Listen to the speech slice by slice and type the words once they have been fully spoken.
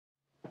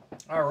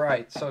All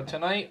right, so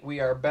tonight we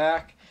are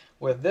back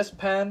with this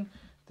pen.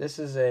 This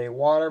is a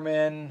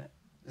Waterman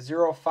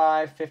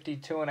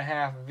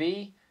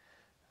 0552.5V.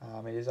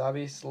 It is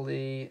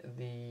obviously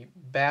the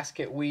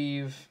basket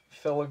weave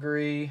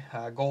filigree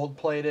gold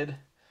plated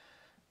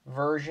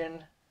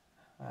version.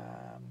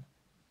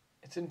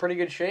 It's in pretty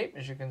good shape,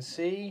 as you can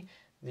see.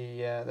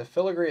 The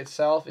filigree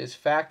itself is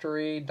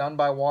factory, done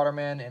by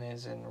Waterman, and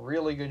is in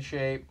really good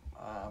shape.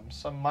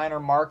 Some minor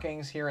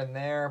markings here and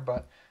there,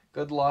 but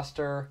good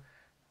luster.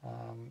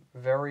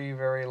 Very,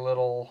 very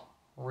little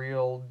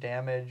real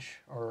damage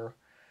or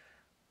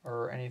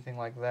anything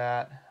like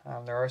that.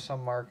 There are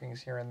some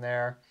markings here and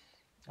there.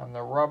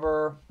 The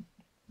rubber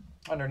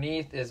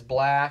underneath is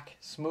black,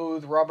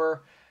 smooth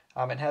rubber.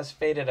 It has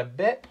faded a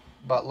bit,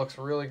 but looks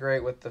really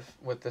great with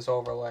this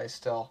overlay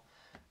still.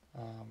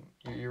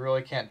 You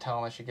really can't tell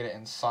unless you get it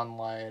in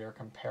sunlight or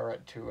compare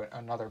it to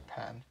another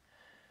pen.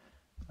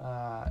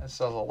 It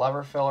says a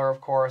lever filler,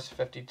 of course.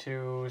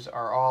 52s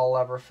are all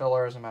lever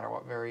fillers, no matter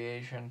what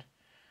variation.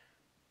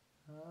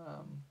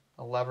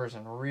 The lever's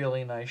in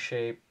really nice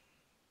shape.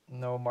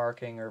 No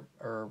marking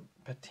or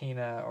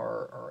patina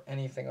or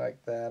anything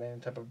like that. Any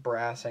type of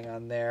brassing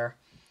on there.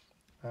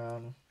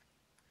 It's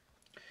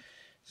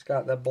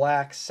got the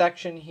black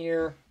section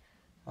here.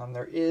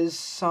 There is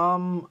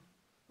some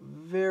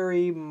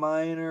very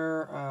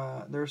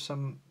minor. There's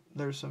some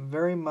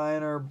very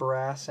minor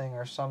brassing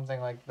or something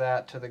like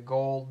that to the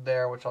gold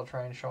there, which I'll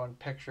try and show in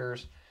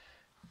pictures.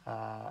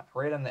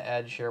 Right on the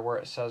edge here where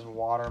it says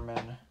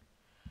Waterman.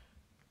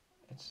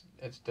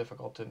 It's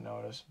difficult to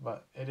notice,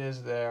 but it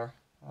is there.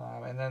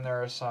 And then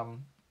there's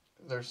some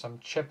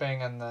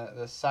chipping in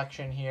the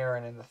section here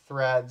and in the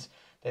threads.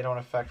 They don't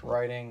affect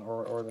writing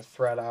or the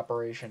thread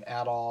operation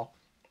at all.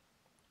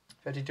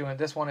 52, and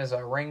this one is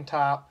a ring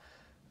top.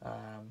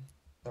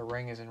 The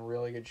ring is in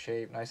really good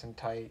shape, nice and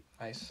tight,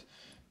 nice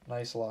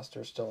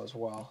luster still as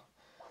well.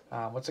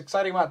 What's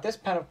exciting about this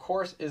pen, of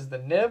course, is the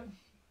nib.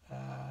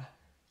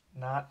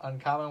 Not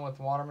uncommon with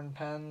Waterman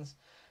pens.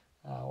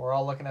 We're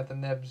all looking at the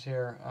nibs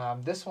here.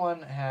 This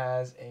one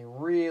has a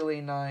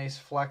really nice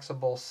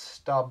flexible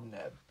stub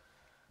nib.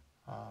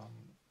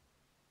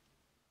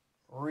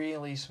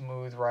 Really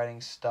smooth writing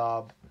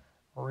stub.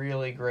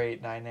 Really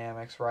great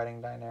dynamics,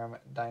 writing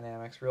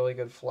dynamics. Really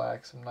good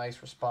flex, some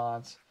nice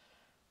response.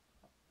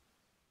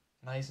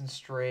 Nice and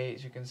straight,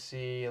 as you can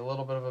see. A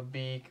little bit of a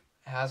beak.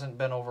 Hasn't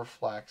been over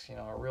flex. You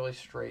know, a really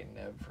straight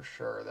nib for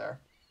sure there.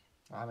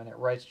 And it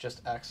writes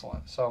just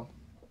excellent. So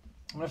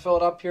I'm going to fill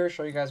it up here,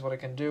 show you guys what it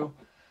can do.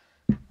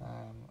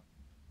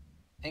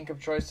 Ink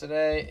of choice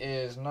today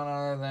is none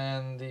other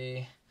than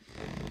the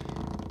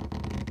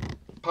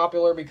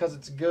popular, because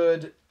it's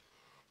good,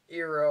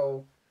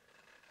 Eero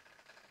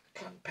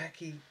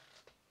Konpeki.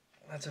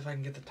 That's if I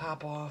can get the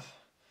top off,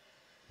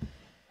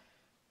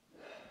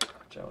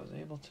 which I was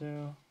able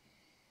to.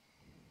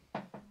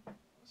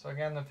 So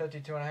again, the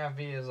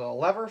 52.5V is a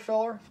lever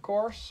filler, of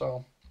course,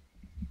 so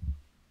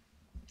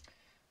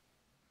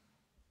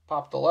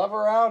pop the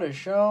lever out as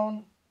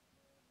shown,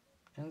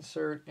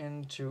 insert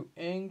into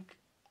ink,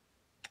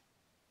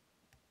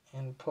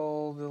 and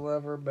pull the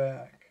lever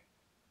back.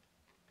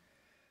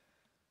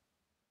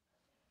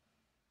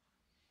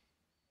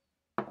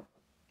 Let's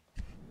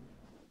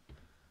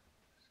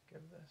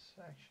give this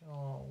section a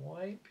little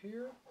wipe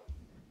here.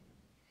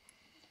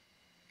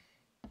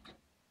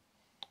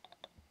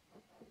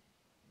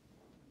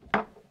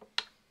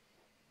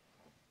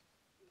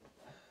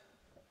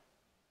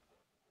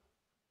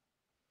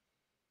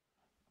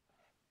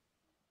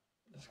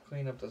 Just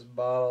clean up this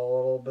bottle a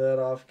little bit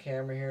off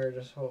camera here,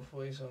 just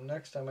hopefully, so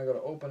next time I go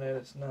to open it,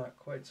 it's not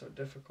quite so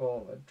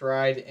difficult. The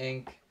dried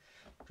ink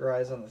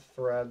dries on the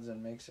threads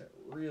and makes it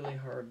really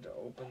hard to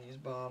open these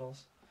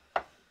bottles.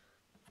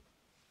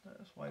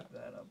 Just wipe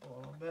that up a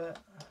little bit.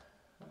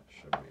 That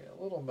should be a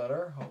little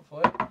better,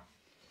 hopefully.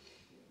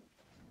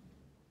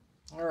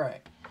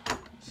 Alright,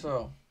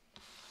 so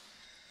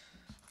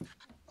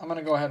I'm going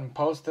to go ahead and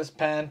post this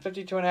pen.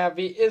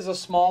 52.5V is a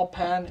small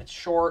pen. It's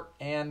short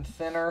and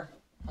thinner.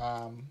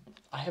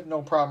 I have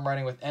no problem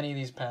writing with any of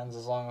these pens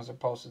as long as they're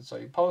posted. So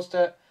you post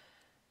it,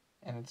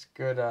 and it's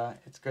good.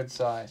 It's good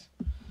size.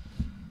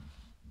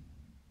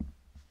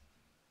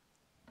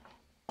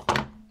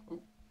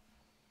 Oop.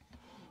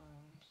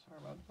 Sorry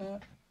about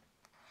that.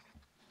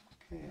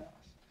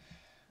 Chaos.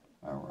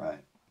 All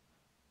right.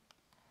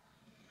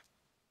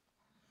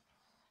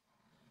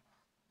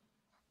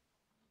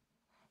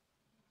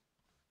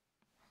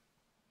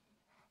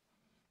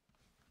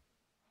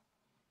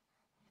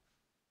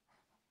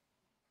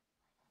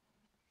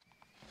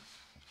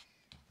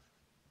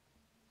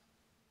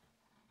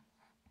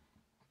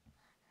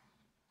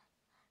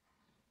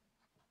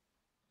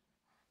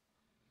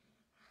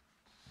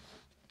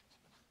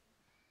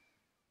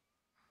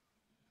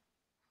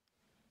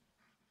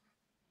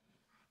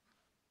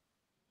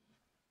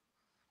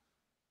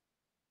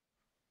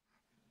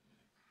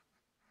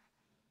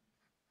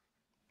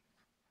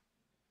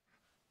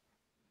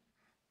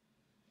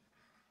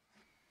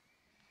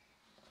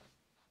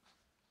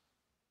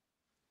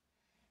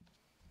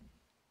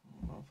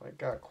 I don't know if I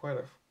got quite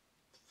a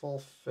full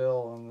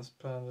fill on this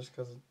pen just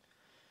because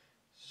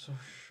it's so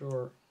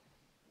short.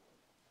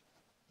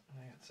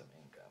 I got some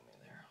ink on me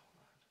there.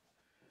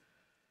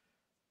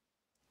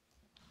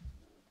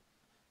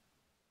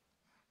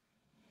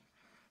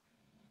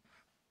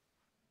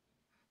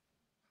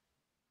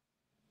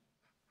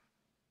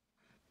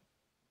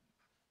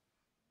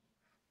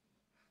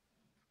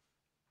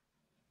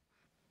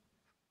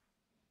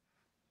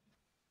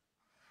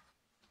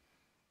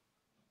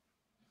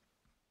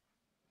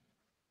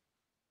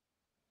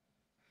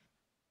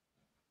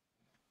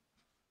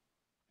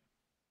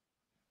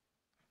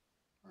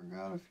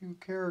 Forgot a few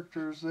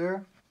characters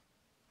there.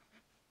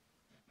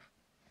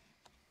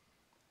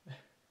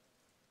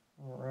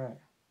 Alright.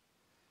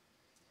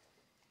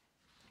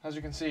 As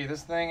you can see,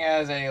 this thing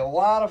has a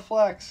lot of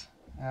flex.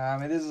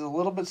 It is a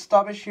little bit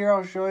stubbish here.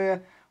 I'll show you.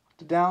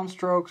 The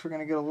downstrokes are going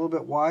to get a little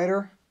bit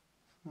wider,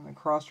 and the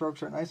cross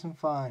strokes are nice and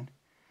fine.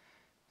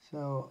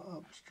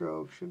 So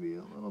upstroke should be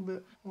a little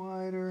bit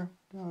wider,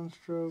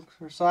 downstrokes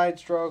or side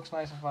strokes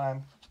nice and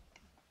fine.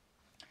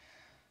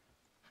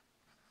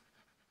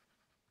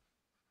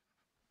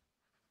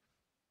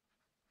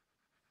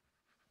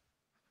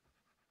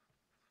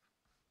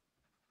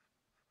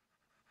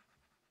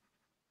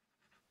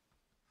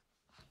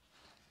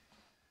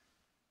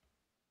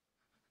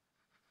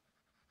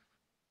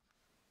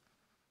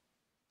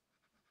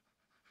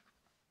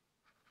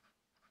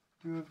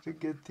 You have to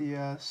get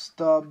the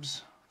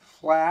stubs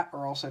flat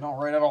or else they don't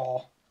write at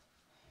all.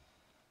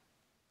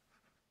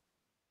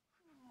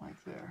 Like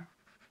there.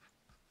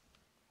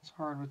 It's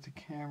hard with the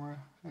camera.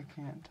 I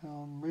can't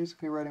tell. I'm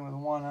basically writing with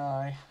one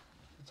eye.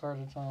 It's hard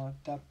to tell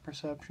with depth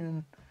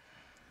perception.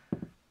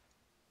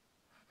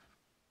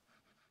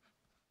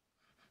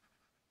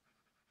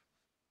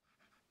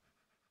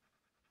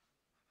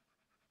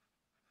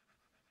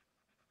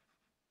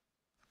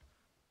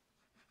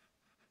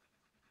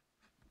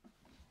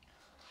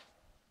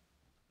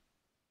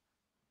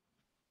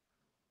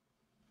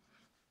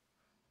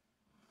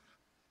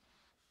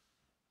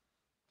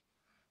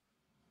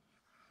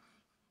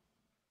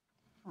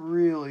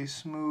 Really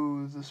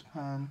smooth, this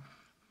pen.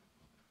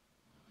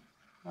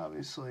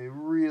 Obviously,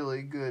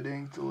 really good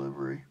ink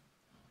delivery.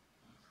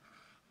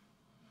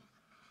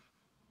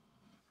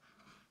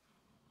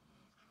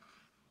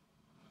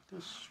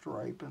 Just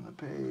striping the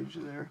page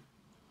there.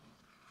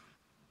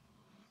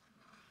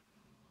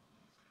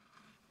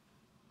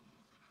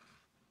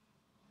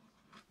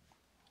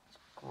 It's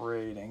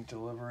great ink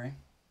delivery.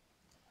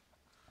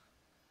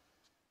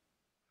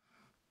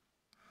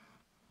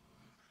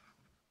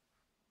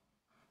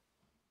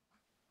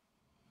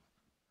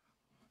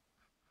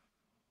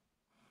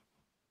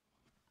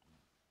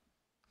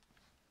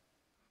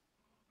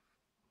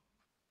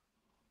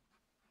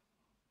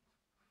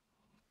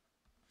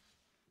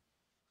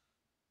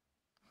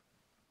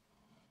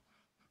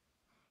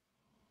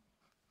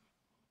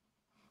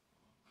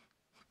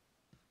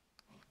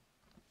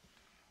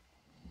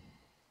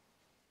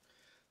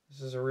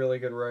 This is a really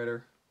good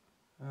writer.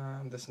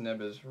 This nib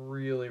is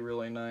really,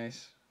 really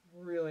nice.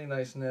 Really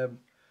nice nib.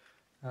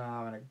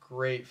 And a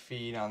great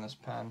feed on this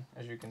pen,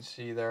 as you can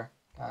see there.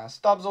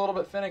 Stub's a little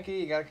bit finicky.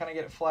 You gotta kind of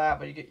get it flat,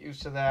 but you get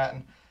used to that.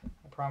 And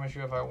I promise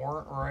you, if I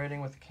weren't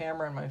writing with the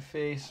camera in my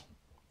face,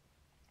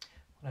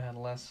 I would have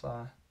had less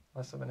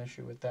of an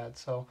issue with that.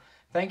 So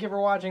thank you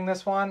for watching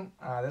this one.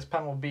 This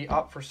pen will be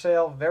up for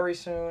sale very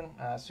soon.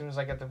 As soon as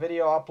I get the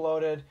video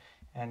uploaded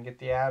and get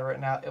the ad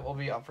written out, it will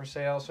be up for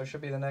sale. So it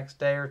should be the next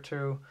day or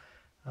two.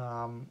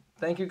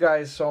 Thank you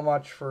guys so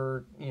much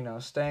for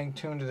staying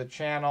tuned to the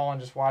channel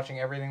and just watching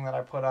everything that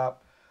I put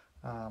up.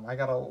 I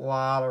got a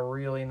lot of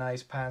really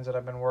nice pens that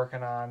I've been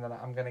working on that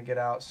I'm going to get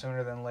out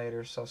sooner than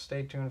later. So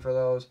stay tuned for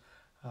those.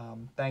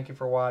 Thank you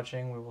for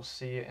watching. We will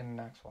see you in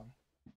the next one.